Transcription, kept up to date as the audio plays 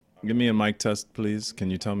Give me a mic test, please.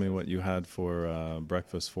 Can you tell me what you had for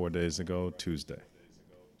breakfast 4 days ago, Tuesday?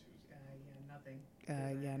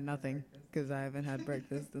 Yeah, nothing. Because I haven't had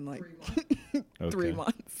breakfast in like Okay. 3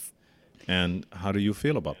 months. And how do you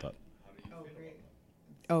feel about that?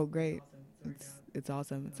 Oh, great. It's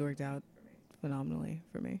awesome. It's worked out phenomenally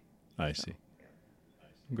for me. I see.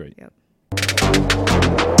 Great. Yep.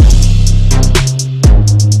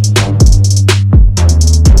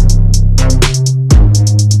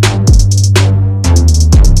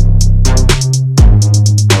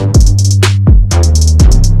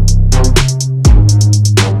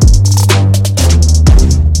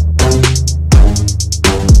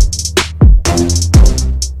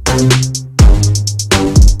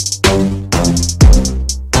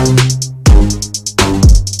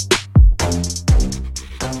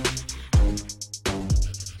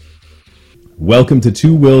 Welcome to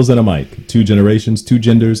Two Wills and a Mic, two generations, two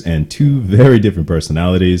genders, and two very different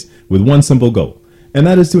personalities with one simple goal, and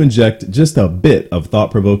that is to inject just a bit of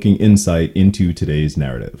thought-provoking insight into today's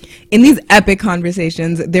narrative. In these epic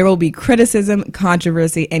conversations, there will be criticism,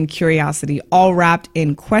 controversy, and curiosity, all wrapped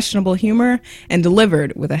in questionable humor and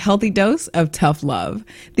delivered with a healthy dose of tough love.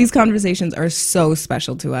 These conversations are so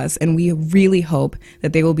special to us, and we really hope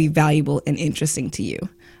that they will be valuable and interesting to you.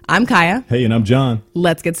 I'm Kaya. Hey, and I'm John.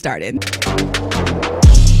 Let's get started.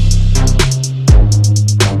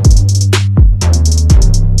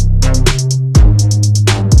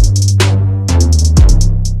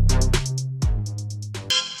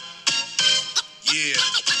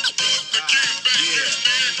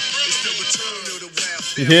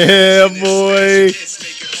 Yeah, boy.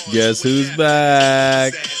 Guess who's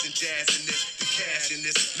back?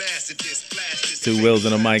 Two Wills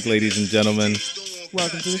and a Mic, ladies and gentlemen.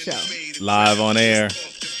 Welcome to the show. Live on air.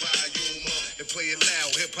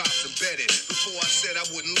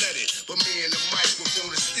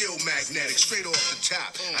 Straight off the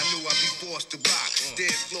top, I knew I'd be forced to rock.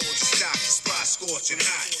 Dead floors to stock, spot scorching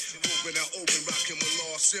hot. Open, rocking with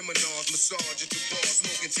law seminars, massage at the bar,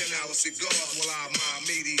 smoking 10-hour cigars while I my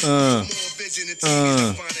meaties. More vision and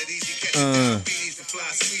TV, find it easy catching diabetes for fly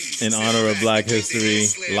sweeties. In honor of Black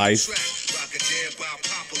History, life. Rock a jam by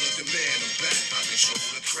popular demand. I'm back. I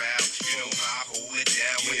control the crowd. You know how I hold it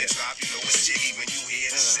down. When it drop, you know it's jiggy when you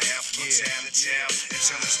hear the sound. From town to town,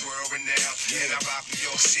 it's on this world renowned. And I rock with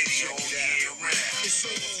your city all year round. It's so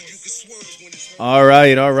long you can swerve when it's All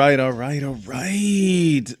right.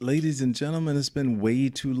 Ladies and gentlemen, it's been way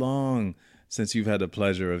too long since you've had the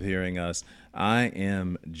pleasure of hearing us. I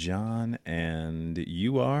am John, and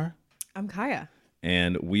you are? I'm Kaya.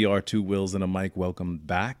 And we are Two Wills and a Mic. Welcome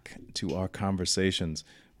back to our conversations.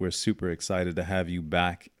 We're super excited to have you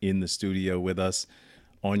back in the studio with us,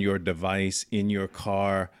 on your device, in your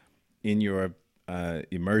car, in your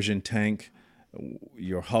immersion tank,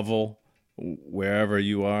 your hovel, wherever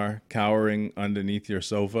you are, cowering underneath your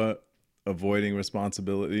sofa, avoiding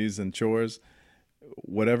responsibilities and chores,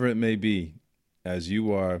 whatever it may be, as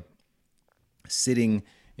you are sitting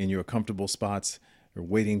in your comfortable spots or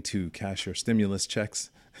waiting to cash your stimulus checks,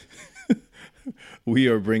 we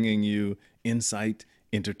are bringing you insight,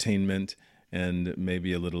 entertainment, and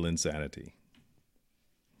maybe a little insanity.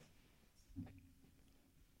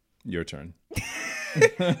 Your turn.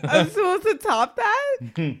 I'm supposed to top that?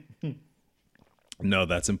 No,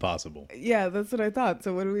 that's impossible. Yeah, that's what I thought.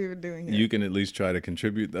 So what are we even doing here? You can at least try to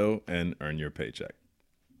contribute, though, and earn your paycheck.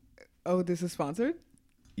 Oh, this is sponsored?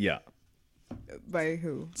 Yeah. By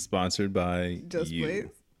who? Sponsored by Just you. Blaze?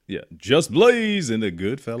 Yeah. Just Blaze and the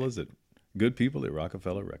good fellas at good people at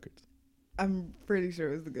Rockefeller Records. I'm pretty sure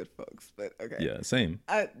it was the good folks, but okay. Yeah, same.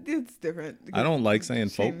 It's different. I don't like saying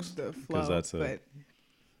Change folks the because flow,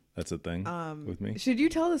 that's a thing with me. Should you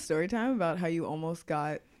tell the story time about how you almost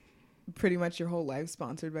got pretty much your whole life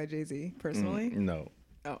sponsored by Jay-Z personally? No,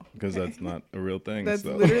 Oh, because okay. that's not a real thing. That's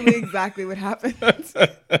so. literally exactly what happened.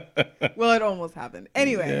 Well, it almost happened.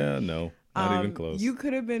 Anyway. Yeah, no, not even close. You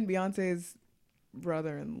could have been Beyonce's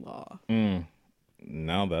brother-in-law.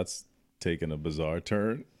 Now that's taken a bizarre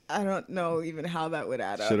turn. I don't know even how that would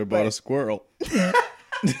add up. Should have bought a squirrel. This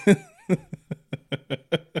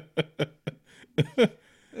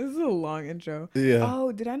is a long intro. Yeah.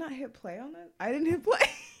 Oh, did I not hit play on it? I didn't hit play.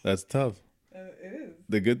 That's tough. It is.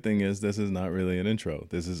 The good thing is this is not really an intro.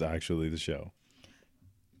 This is actually the show.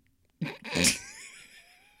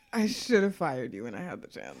 I should have fired you when I had the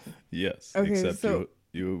chance. Yes. Okay, except so-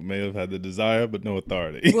 you may have had the desire, but no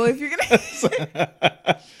authority. Well, if you're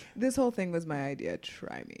gonna, this whole thing was my idea.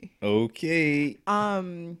 Try me. Okay.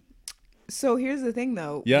 So here's the thing,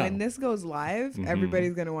 though. Yeah. When this goes live,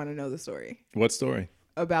 everybody's gonna want to know the story What story?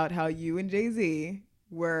 about how you and Jay-Z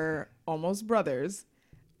were almost brothers,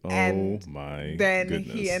 And my then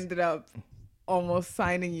goodness. he ended up almost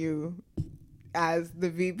signing you as the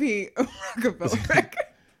VP of Rockefeller Records.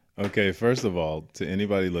 Okay, first of all, to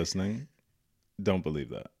anybody listening, don't believe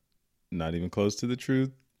that. Not even close to the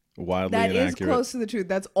truth. Wildly That is inaccurate. close to the truth.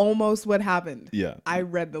 That's almost what happened. Yeah. I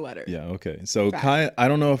read the letter. Yeah, okay. So Fact. Kaya, I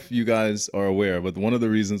don't know if you guys are aware, but one of the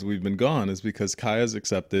reasons we've been gone is because Kaya's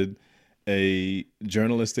accepted a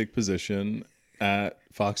journalistic position at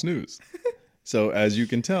Fox News. So as you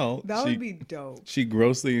can tell, That would be dope. she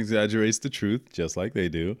grossly exaggerates the truth, just like they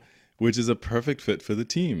do, which is a perfect fit for the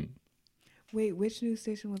team. Wait, which news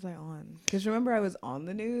station was I on? Because remember, I was on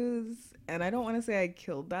the news, and I don't want to say I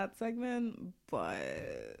killed that segment, but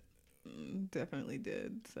definitely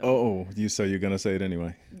did. So. Oh, so you're gonna say it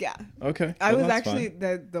anyway? Yeah. Okay. I well, was that's actually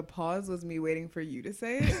fine. the pause was me waiting for you to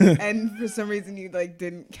say it, and for some reason you like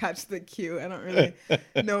didn't catch the cue. I don't really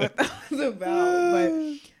know what that was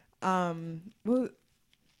about, but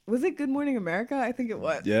was it Good Morning America? I think it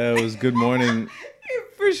was. Yeah, it was Good Morning.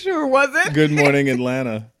 It for sure wasn't. Good Morning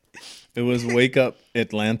Atlanta. It was Wake Up It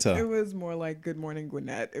Atlanta. was more like Good Morning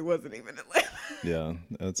Gwinnett. It wasn't even Atlanta. Yeah,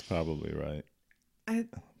 that's probably right. I,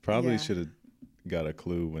 Probably Yeah. should have got a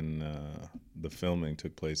clue when the filming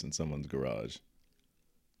took place in someone's garage.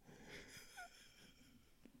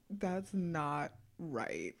 that's not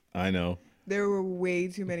right. I know. There were way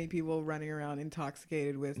too many people running around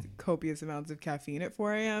intoxicated with copious amounts of caffeine at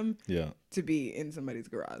 4 a.m. Yeah. to be in somebody's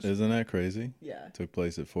garage. Isn't that crazy? Yeah. Took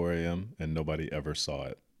place at 4 a.m. and nobody ever saw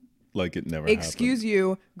it. Like it never Excuse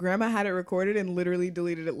you, Grandma had it recorded and literally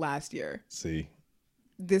deleted it last year. happened. See,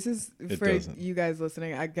 This is It for doesn't. you guys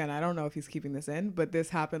listening. Again, I don't know if he's keeping this in, but this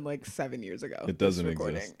happened like 7 years ago. It doesn't this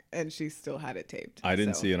recording, exist. and she still had it taped. I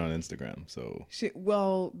didn't so. see it on Instagram. So,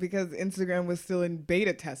 Well, because Instagram was still in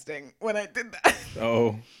beta testing when I did that.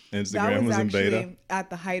 oh, That Instagram was in actually beta. at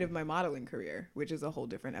the height of my modeling career, which is a whole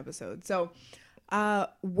different episode. So,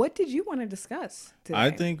 what did you want to discuss today? I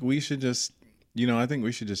think we should just, I think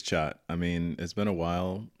we should just chat. I mean, it's been a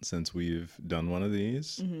while since we've done one of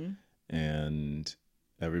these, Mm-hmm. and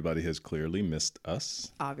everybody has clearly missed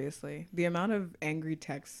us. Obviously, the amount of angry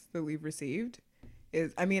texts that we've received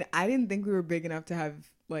is, I mean, I didn't think we were big enough to have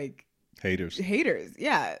like Haters. haters.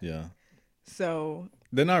 Yeah. Yeah. So,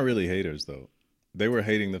 They're not really haters, though. They were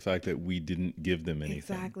hating the fact that we didn't give them anything.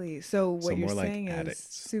 exactly. So, what So you're more like saying is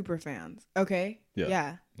addicts. super fans. Okay. Yeah.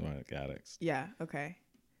 Yeah. More like addicts. Yeah. Okay.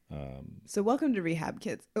 Um, So, welcome to Rehab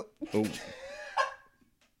Kids. Oh. oh.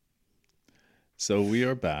 So we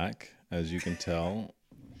are back. As you can tell,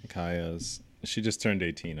 she just turned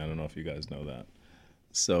 18. I don't know if you guys know that.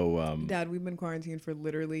 So, Dad, we've been quarantined for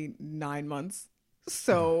literally 9 months.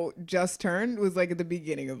 So just turned was like at the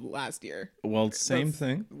beginning of last year. well, same That's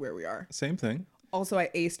thing. Where we are. Same thing. Also, I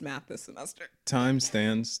aced math this semester. Time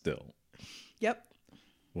stands still Yep.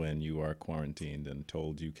 when you are quarantined and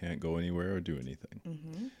told you can't go anywhere or do anything.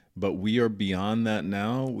 Mm-hmm. But we are beyond that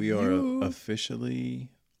now. We are officially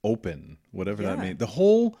open, whatever that Yeah. means. The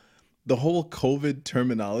whole COVID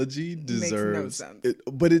terminology deserves sense.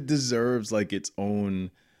 but it deserves like its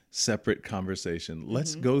own separate conversation.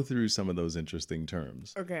 Let's Mm-hmm. go through some of those interesting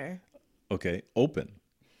terms. Okay. Okay, open,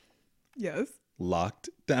 Yes. locked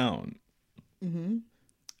down,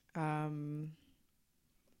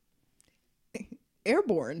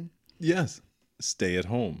 Airborne. yes, stay at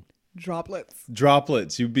home. Droplets.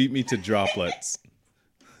 Droplets, you beat me to droplets.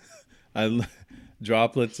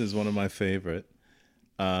 Droplets is one of my favorite.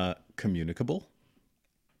 Communicable.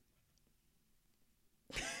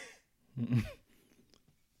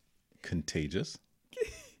 Contagious.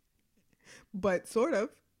 But sort of.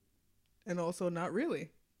 And also not really.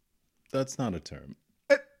 That's not a term.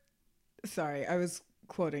 Sorry, I was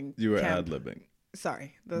quoting. You were Camp. ad-libbing.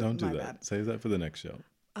 Sorry. Don't do my that. bad. Save that for the next show.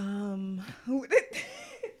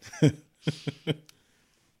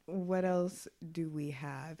 What else do we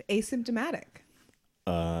have? Asymptomatic.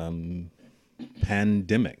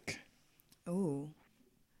 Pandemic. Oh,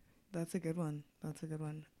 that's a good one. That's a good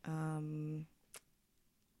one.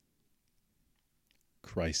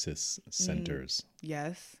 Crisis centers.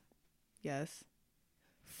 Yes. Yes.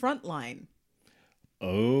 Frontline.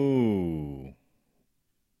 Oh.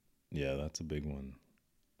 Yeah, that's a big one.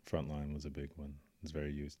 Frontline was a big one. It's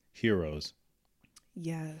very used. Heroes.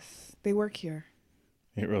 Yes. They work here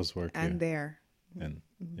Heroes work and here. there. And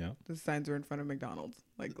yeah. The signs are in front of McDonald's.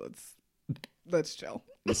 Like, let's chill.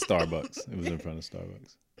 The Starbucks. It was in front of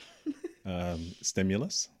Starbucks.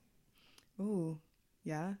 Stimulus. Ooh.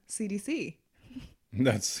 Yeah. CDC.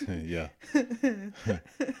 That's yeah.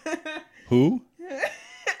 Who? I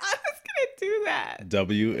was gonna do that.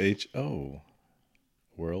 WHO.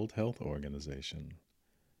 World Health Organization.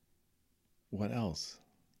 What else?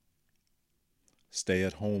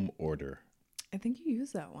 stay-at-home order. I think you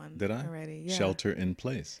used that one. Did I? Already? Yeah. Shelter in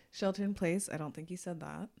place. Shelter in place. I don't think you said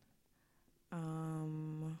that.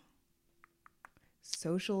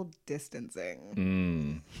 Social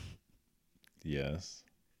distancing. Yes.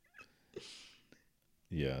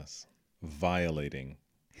 Yes. Violating.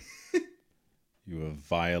 You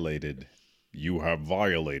have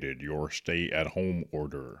violated your stay-at-home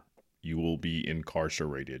order. You will be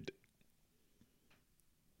incarcerated.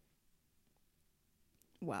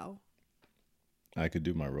 Wow. I could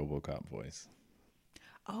do my RoboCop voice.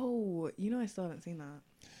 Oh, I still haven't seen that.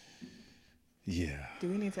 Yeah. Do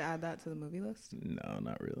we need to add that to the movie list? No,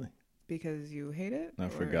 not really. Because you hate it? I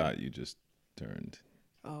forgot you just turned.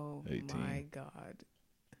 Oh 18. my God.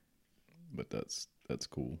 But that's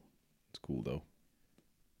cool. It's cool though.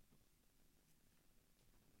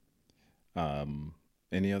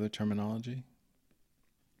 Any other terminology?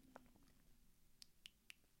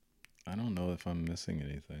 I don't know if I'm missing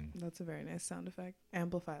anything. That's a very nice sound effect.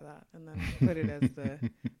 Amplify that and then put it as the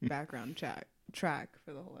background track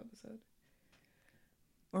for the whole episode.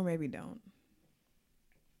 Or maybe don't.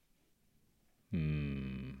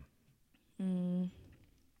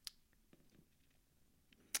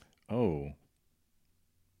 Oh.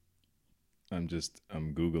 I'm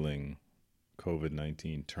Googling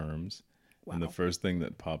COVID-19 terms. Wow. And the first thing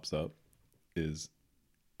that pops up is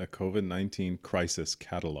a COVID-19 crisis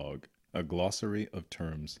catalog, a glossary of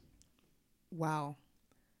terms. Wow.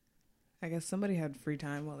 I guess somebody had free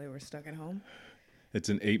time while they were stuck at home. It's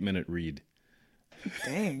an 8-minute read.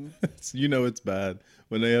 Dang. It's bad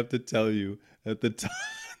when they have to tell you at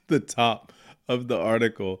the top of the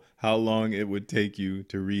article how long it would take you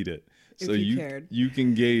to read it. If So you cared. you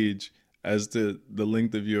can gauge as to the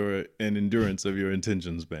length of and endurance of your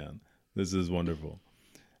attention span. This is wonderful.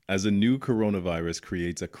 As a new coronavirus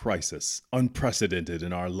creates a crisis unprecedented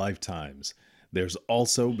in our lifetimes, there's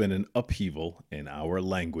also been an upheaval in our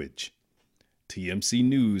language. TMC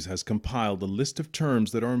News has compiled a list of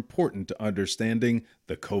terms that are important to understanding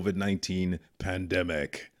the COVID-19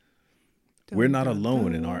 pandemic. We're not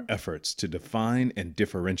alone in our efforts to define and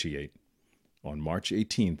differentiate. On March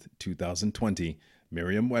 18th, 2020,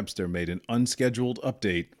 Merriam-Webster made an unscheduled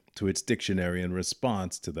update to its dictionary in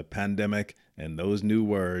response to the pandemic, and those new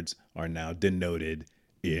words are now denoted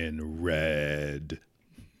in red.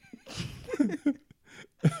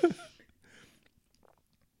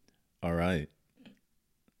 All right.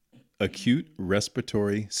 Acute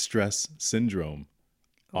respiratory stress syndrome,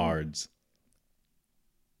 ARDS.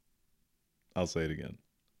 I'll say it again.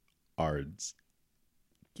 ARDS.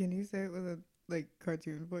 Can you say it with a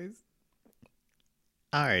cartoon voice?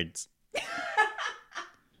 ARDS.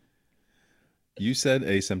 You said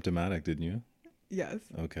asymptomatic, didn't you? Yes.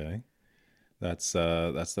 Okay. That's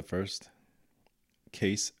the first.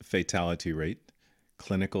 Case fatality rate,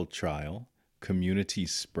 clinical trial, community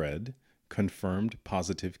spread, confirmed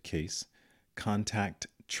positive case, contact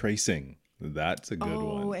tracing. That's a good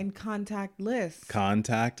one. Oh, and contactless.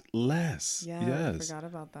 Contactless. Yeah, Yes. I forgot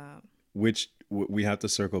about that. Which we have to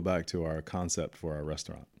circle back to our concept for our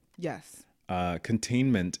restaurant. Yes.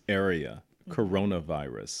 Containment area,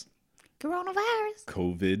 coronavirus,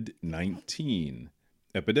 COVID-19,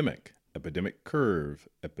 epidemic curve,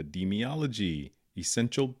 epidemiology,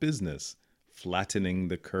 essential business, flattening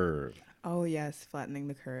the curve, Oh, yes, flattening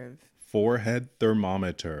the curve. forehead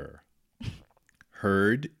thermometer,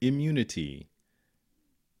 herd immunity,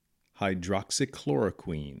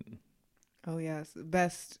 hydroxychloroquine, Oh, yes.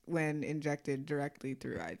 Best when injected directly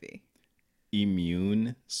through IV,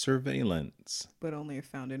 immune surveillance, but only if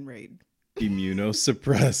found in RAID.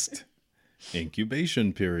 immunosuppressed,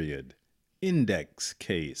 incubation period, index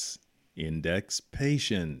case, index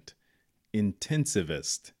patient,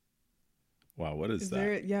 intensivist. Wow, what is that?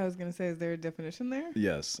 I was going to say, is there a definition there?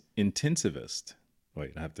 Yes, intensivist.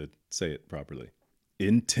 Wait, I have to say it properly.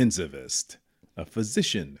 Intensivist, a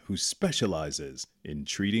physician who specializes in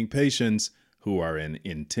treating patients who are in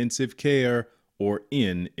intensive care or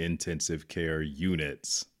in intensive care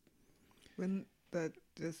units. Wouldn't that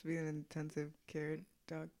just be an intensive care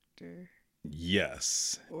doctor?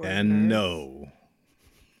 Yes Or and nurse. no.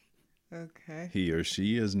 Okay. He or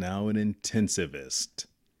she is now an intensivist.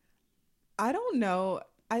 I don't know.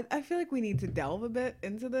 I feel like we need to delve a bit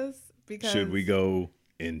into this because... Should we go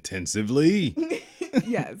intensively?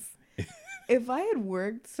 Yes. If I had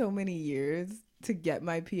worked so many years to get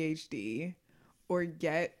my PhD or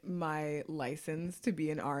get my license to be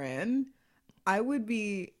an RN, I would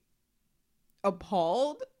be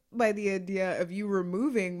appalled by the idea of you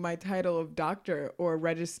removing my title of doctor or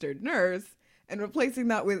registered nurse and replacing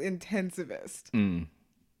that with intensivist.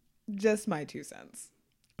 Just my 2 cents.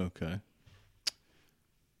 Okay.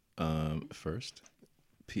 First,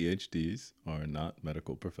 PhDs are not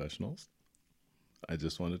medical professionals. I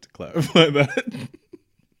just wanted to clarify that.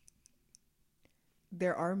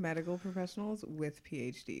 There are medical professionals with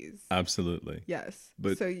PhDs. Absolutely. Yes.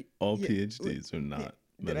 But so all yeah, PhDs are not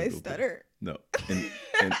Did I medical stutter? No. And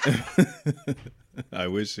I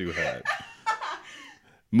wish you had.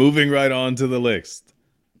 Moving right on to the list.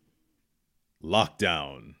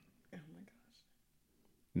 Lockdown. Oh my gosh.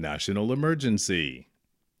 National emergency.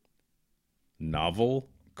 Novel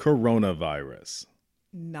coronavirus.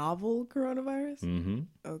 Novel coronavirus? Mm-hmm.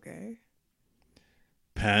 Okay.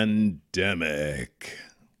 Pandemic.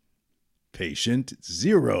 Patient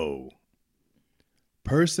 0.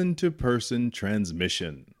 Person-to-person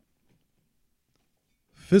transmission.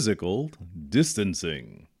 Physical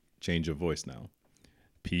distancing. Change of voice now.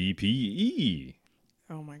 PPE.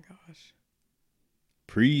 Oh my gosh.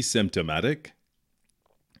 Pre-symptomatic,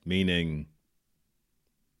 meaning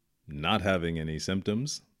not having any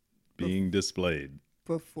symptoms being displayed.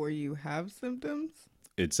 Before you have symptoms?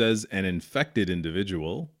 It says an infected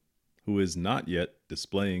individual who is not yet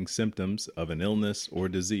displaying symptoms of an illness or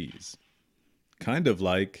disease. Kind of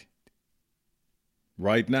like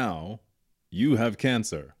right now, you have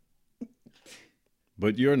cancer,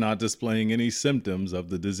 but you're not displaying any symptoms of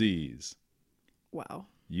the disease. Wow.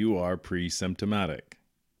 You are pre-symptomatic.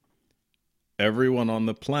 Everyone on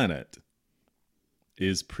the planet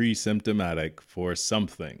is pre-symptomatic for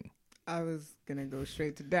something. I was going to go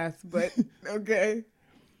straight to death, but okay.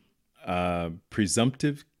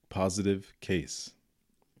 Presumptive positive case.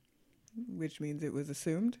 Which means it was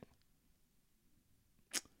assumed.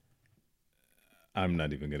 I'm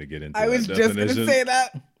not even going to get into I that was just going to definition. say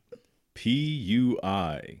that.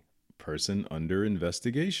 PUI, person under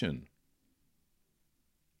investigation.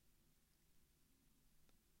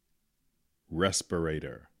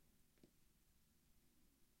 Respirator.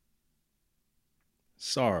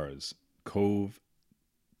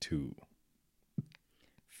 SARS-CoV-2.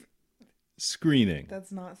 Screening.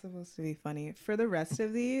 That's not supposed to be funny. For the rest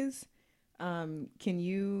of these, can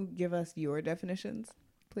you give us your definitions,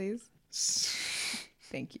 please?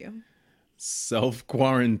 Thank you.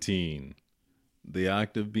 Self-quarantine. The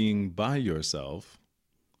act of being by yourself,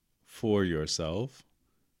 for yourself,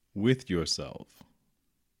 with yourself.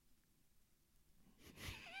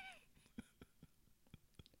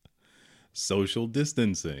 Social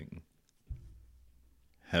distancing.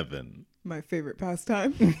 Heaven. My favorite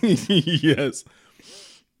pastime. Yes.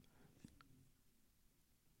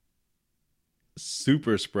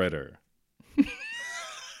 Super spreader.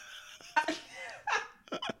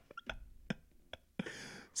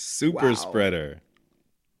 Super Wow. spreader.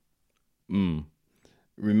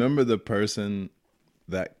 Remember the person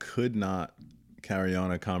that could not carry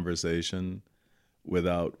on a conversation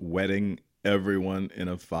without wetting everyone in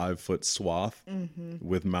a 5-foot swath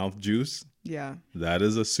with mouth juice? Yeah. That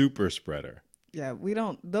is a super spreader. Yeah, we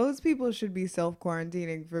don't. Those people should be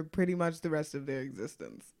self-quarantining for pretty much the rest of their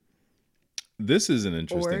existence. This is an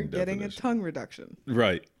interesting Or getting a definition. tongue reduction.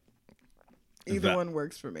 Right. Either That- one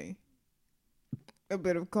works for me. A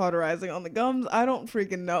bit of cauterizing on the gums. I don't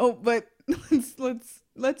freaking know, but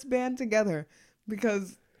let's band together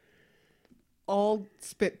because all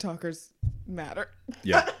spit talkers matter.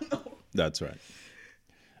 Yeah, that's right.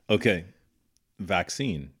 Okay.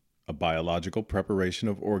 Vaccine, a biological preparation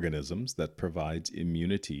of organisms that provides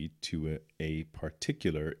immunity to a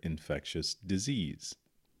particular infectious disease.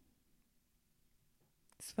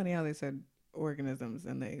 It's funny how they said organisms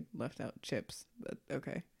and they left out chips, but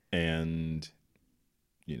okay. And,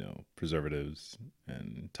 preservatives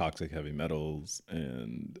and toxic heavy metals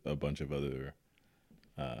and a bunch of other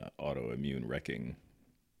autoimmune wrecking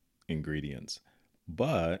ingredients.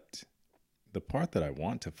 But the part that I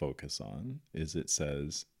want to focus on is it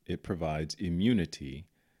says it provides immunity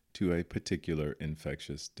to a particular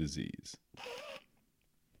infectious disease.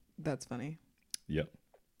 That's funny. Yep.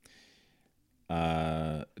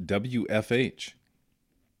 WFH.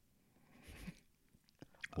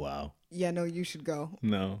 Wow. Yeah, no, you should go.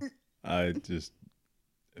 No,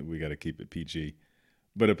 we got to keep it PG.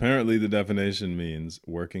 But apparently the definition means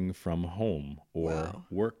working from home or Wow.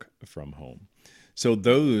 work from home. So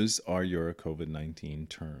those are your COVID-19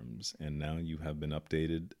 terms. And now you have been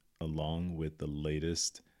updated along with the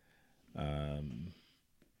latest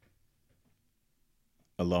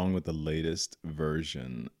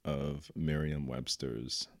version of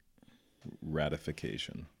Merriam-Webster's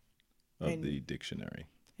ratification of And- the dictionary.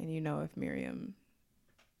 And if Miriam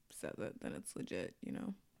says it, then it's legit,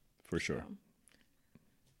 For sure. So.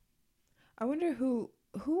 I wonder who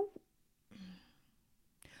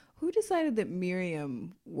decided that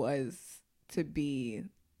Miriam was to be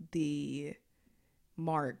the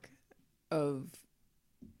mark of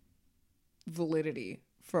validity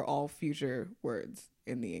for all future words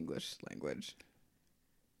in the English language.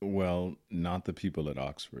 Well, not the people at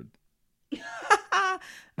Oxford.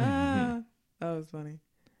 That was funny.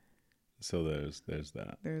 So there's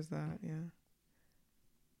that. There's that, yeah.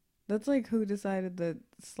 That's like who decided that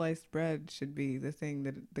sliced bread should be the thing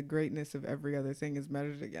that the greatness of every other thing is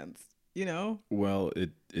measured against, you know? Well,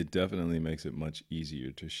 it definitely makes it much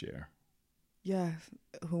easier to share. Yeah,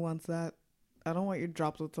 who wants that? I don't want your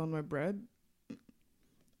droplets on my bread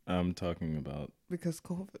I'm talking about because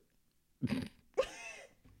COVID.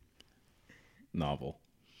 novel.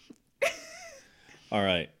 All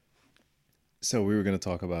right. So we were going to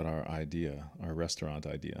talk about our idea, our restaurant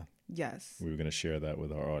idea. Yes. We were going to share that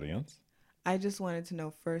with our audience. I just wanted to know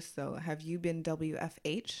first, though, have you been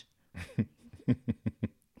WFH?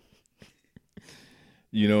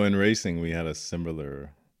 You know, in racing, we had a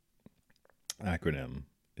similar acronym.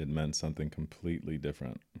 It meant something completely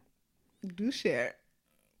different. Do share.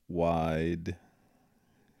 Wide.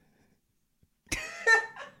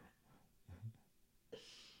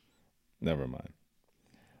 Never mind.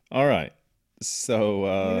 All right. So,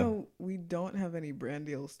 You know, we don't have any brand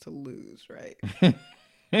deals to lose, right?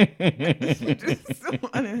 Just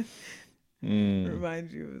want to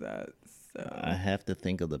remind you of that. So, I have to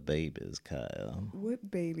think of the babies, Kyle. what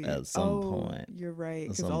baby? At some point, you're right,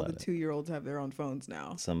 because all the somebody- 2-year-olds have their own phones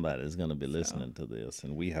now. Somebody's going to be listening to this,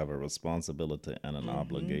 and we have a responsibility and an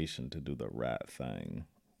obligation to do the right thing.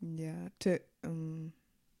 Yeah. to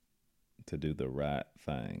do the right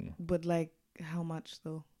thing. But like, how much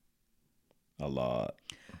though? A lot.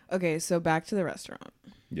 Okay, so back to the restaurant.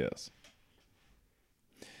 Yes.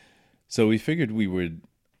 So we figured we would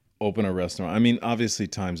open a restaurant. I mean, obviously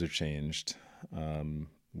times have changed.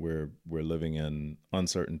 We're living in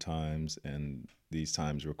uncertain times, and these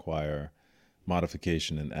times require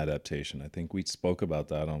modification and adaptation. I think we spoke about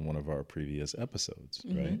that on one of our previous episodes,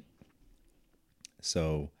 right?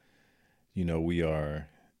 So, you know, we are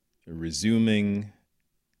resuming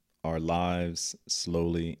our lives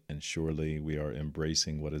slowly and surely. We are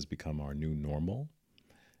embracing what has become our new normal.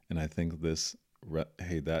 And I think this,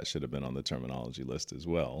 hey, that should have been on the terminology list as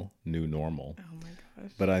well, new normal. Oh my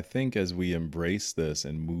gosh. But I think as we embrace this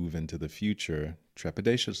and move into the future,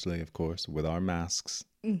 trepidatiously, of course, with our masks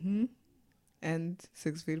And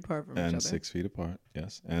 6 feet apart from each and other. 6 feet apart,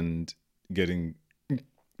 yes, and getting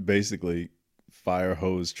basically fire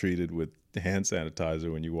hose treated with hand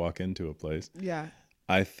sanitizer when you walk into a place. Yeah.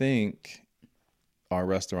 I think our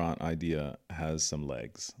restaurant idea has some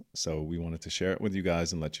legs. So we wanted to share it with you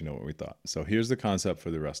guys and let you know what we thought. So here's the concept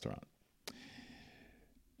for the restaurant.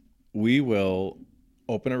 We will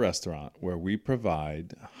open a restaurant where we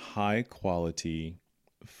provide high quality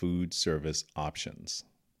food service options.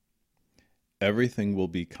 Everything will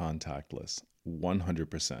be contactless,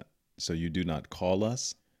 100%. So you do not call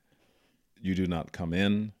us. You do not come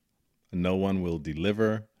in. No one will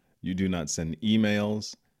deliver. You do not send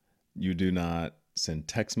emails. You do not send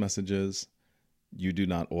text messages. You do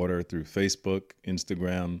not order through Facebook,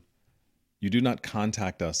 Instagram. You do not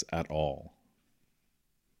contact us at all.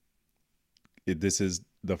 This is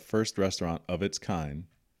the first restaurant of its kind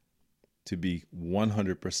to be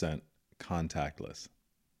 100% contactless.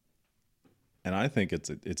 And I think it's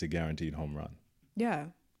a guaranteed home run. Yeah.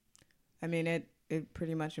 I mean, it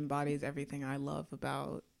pretty much embodies everything I love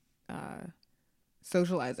about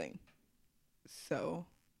socializing. So,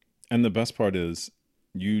 And the best part is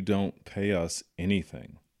you don't pay us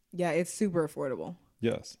anything. yeah, it's super affordable.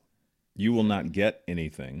 Yes. You will not get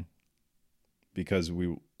anything because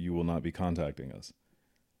you will not be contacting us.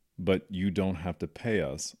 But you don't have to pay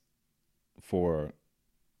us for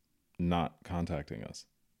not contacting us,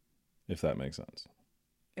 if that makes sense.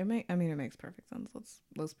 It makes perfect sense.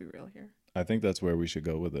 Let's be real here. I think that's where we should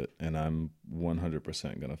go with it, and I'm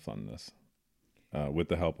 100% going to fund this with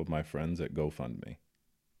the help of my friends at GoFundMe.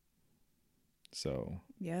 So,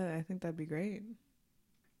 Yeah, I think that'd be great.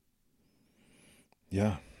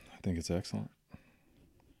 yeah, I think it's excellent.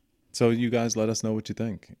 So you guys let us know what you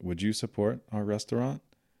think. Would you support our restaurant?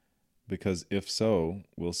 Because if so,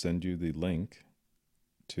 we'll send you the link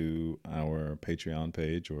to our Patreon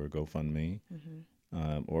page or GoFundMe,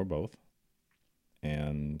 or both.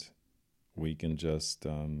 And we can just,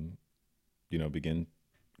 begin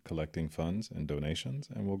collecting funds and donations,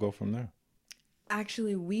 and we'll go from there.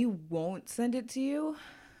 Actually, we won't send it to you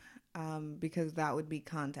because that would be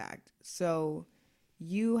contact. So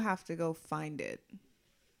you have to go find it.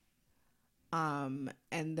 And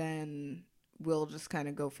then we'll just kind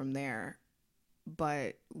of go from there.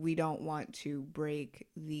 But we don't want to break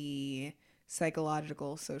the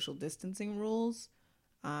psychological social distancing rules.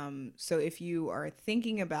 So if you are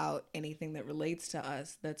thinking about anything that relates to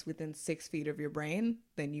us that's within 6 feet of your brain,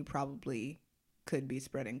 then you probably could be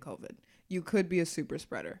spreading COVID. You could be a super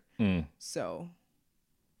spreader. So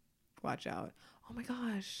watch out. Oh my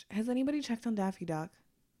gosh. Has anybody checked on Daffy Duck?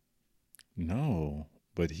 No,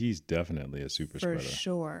 but he's definitely a super For spreader.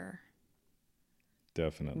 sure.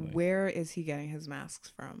 Definitely. Where is he getting his masks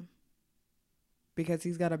from? Because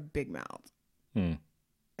he's got a big mouth.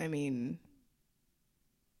 I mean,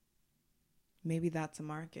 maybe that's a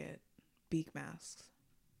market. Beak masks.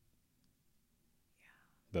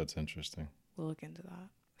 That's interesting. We'll look into that.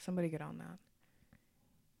 Somebody get on that.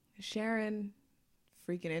 Sharon,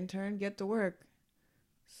 freaking intern, get to work.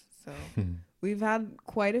 So we've had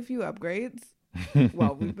quite a few upgrades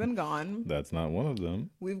while we've been gone. That's not one of them.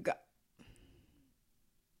 We've got...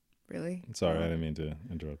 Really? Sorry, I didn't mean to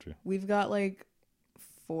interrupt you. We've got like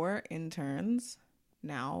 4 interns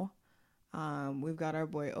now. We've got our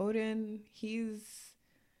boy Odin. He's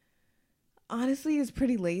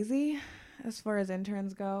pretty lazy as far as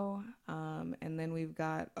interns go. And then we've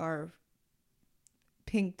got our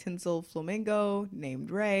pink tinsel flamingo named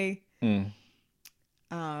Ray. And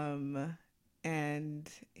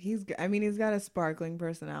he's got a sparkling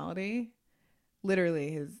personality.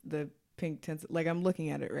 Literally the pink tinsel, like I'm looking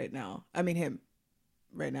at it right now. I mean him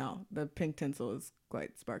right now. The pink tinsel is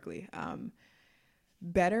quite sparkly.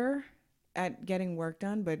 Better at getting work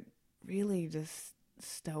done, but really just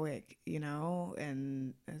stoic,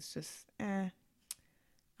 and it's just and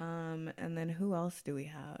then who else do we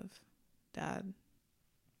have? Dad.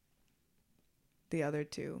 The other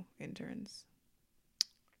 2 interns.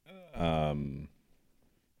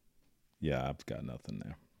 Yeah, I've got nothing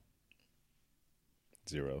there.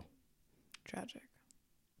 0. Tragic.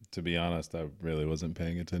 To be honest, I really wasn't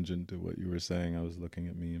paying attention to what you were saying. I was looking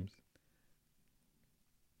at memes.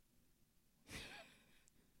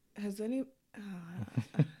 Has any...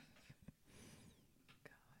 God.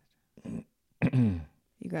 You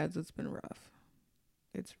guys, it's been rough.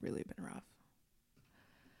 It's really been rough.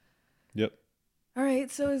 Yep. All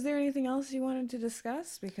right, so is there anything else you wanted to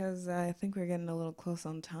discuss? Because I think we're getting a little close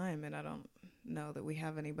on time, and I don't know that we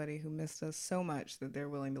have anybody who missed us so much that they're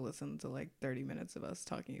willing to listen to like 30 minutes of us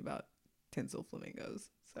talking about tinsel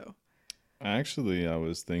flamingos. So Actually, I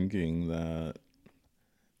was thinking that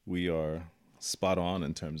we are spot on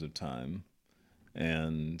in terms of time.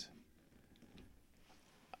 And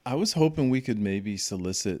I was hoping we could maybe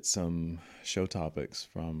solicit some show topics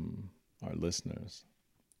from our listeners.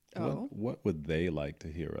 What would they like to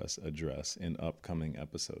hear us address in upcoming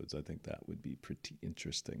episodes? I think that would be pretty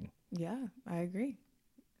interesting. Yeah, I agree.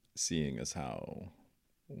 Seeing as how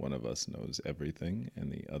one of us knows everything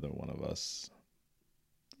and the other one of us...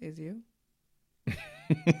 Is you?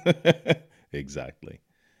 Exactly.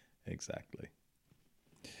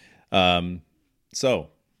 So,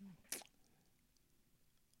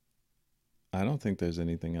 I don't think there's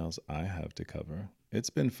anything else I have to cover. It's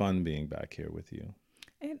been fun being back here with you.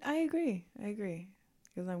 And I agree.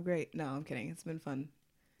 Because I'm great. No, I'm kidding. It's been fun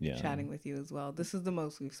chatting with you as well. This is the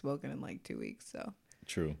most we've spoken in like 2 weeks, so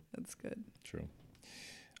True. That's good. True.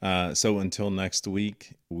 So until next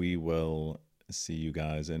week, we will see you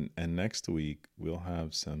guys. And next week, we'll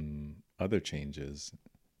have some other changes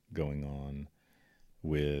going on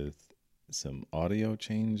with some audio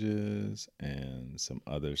changes and some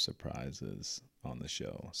other surprises on the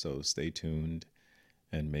show. So stay tuned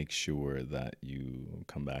and make sure that you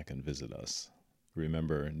come back and visit us.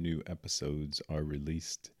 Remember, new episodes are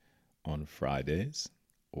released on Fridays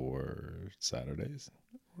or Saturdays.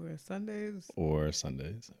 Or Sundays.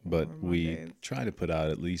 But Or we Mondays. try to put out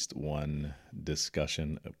at least one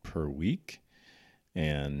discussion per week.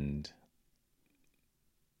 And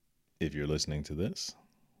if you're listening to this,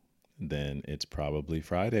 then it's probably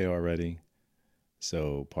Friday already.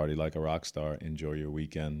 So party like a rock star. Enjoy your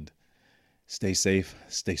weekend. Stay safe.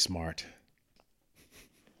 Stay smart.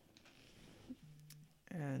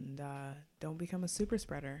 And don't become a super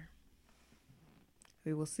spreader.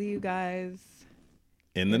 We will see you guys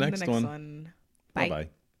In the next one. Bye. Bye-bye.